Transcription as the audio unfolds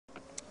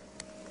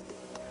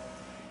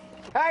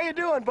How you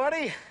doing,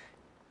 buddy?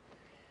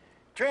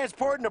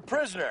 Transporting a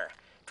prisoner.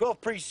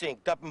 12th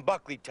Precinct up in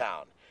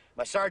Buckleytown.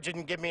 My sergeant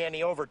didn't give me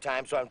any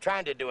overtime, so I'm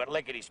trying to do it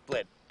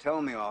lickety-split.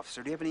 Tell me,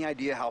 officer, do you have any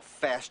idea how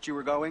fast you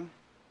were going?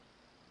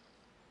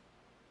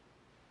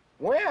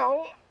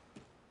 Well,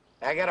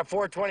 I got a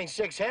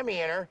 426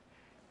 Hemi in her.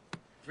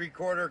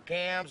 3/4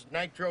 cams,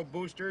 nitro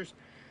boosters.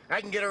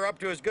 I can get her up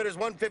to as good as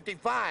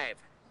 155.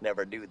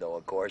 Never do, though,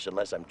 of course,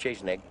 unless I'm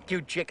chasing a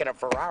cute chick in a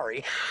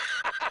Ferrari.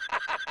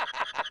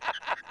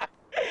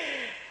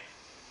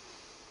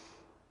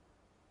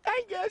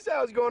 I guess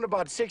I was going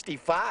about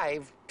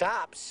 65,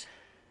 tops.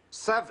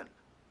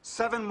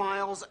 7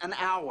 miles an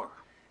hour.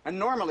 And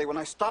normally when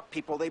I stop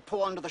people, they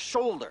pull onto the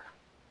shoulder.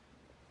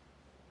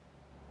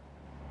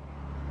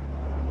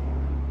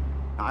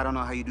 Now, I don't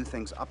know how you do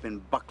things up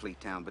in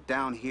Buckleytown, but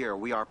down here,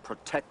 we are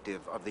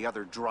protective of the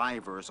other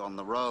drivers on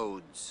the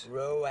roads.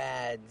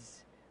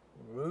 Roads.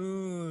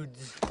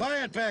 Rudes.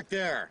 Quiet back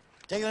there.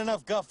 Taking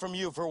enough guff from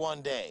you for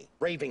one day.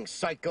 Raving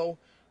psycho.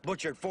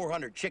 Butchered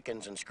 400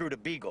 chickens and screwed a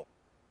beagle.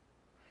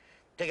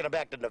 Taking him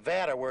back to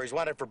Nevada where he's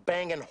wanted for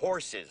banging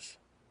horses.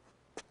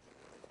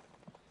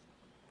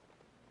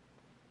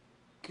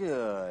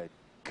 Good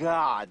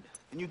God.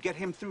 And you get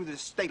him through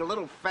this state a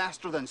little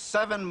faster than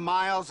 7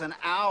 miles an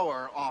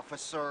hour,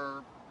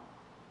 officer.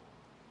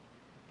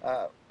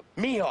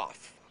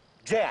 Mehoff.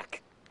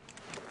 Jack.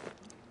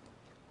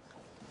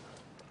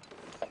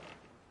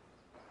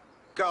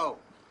 Go.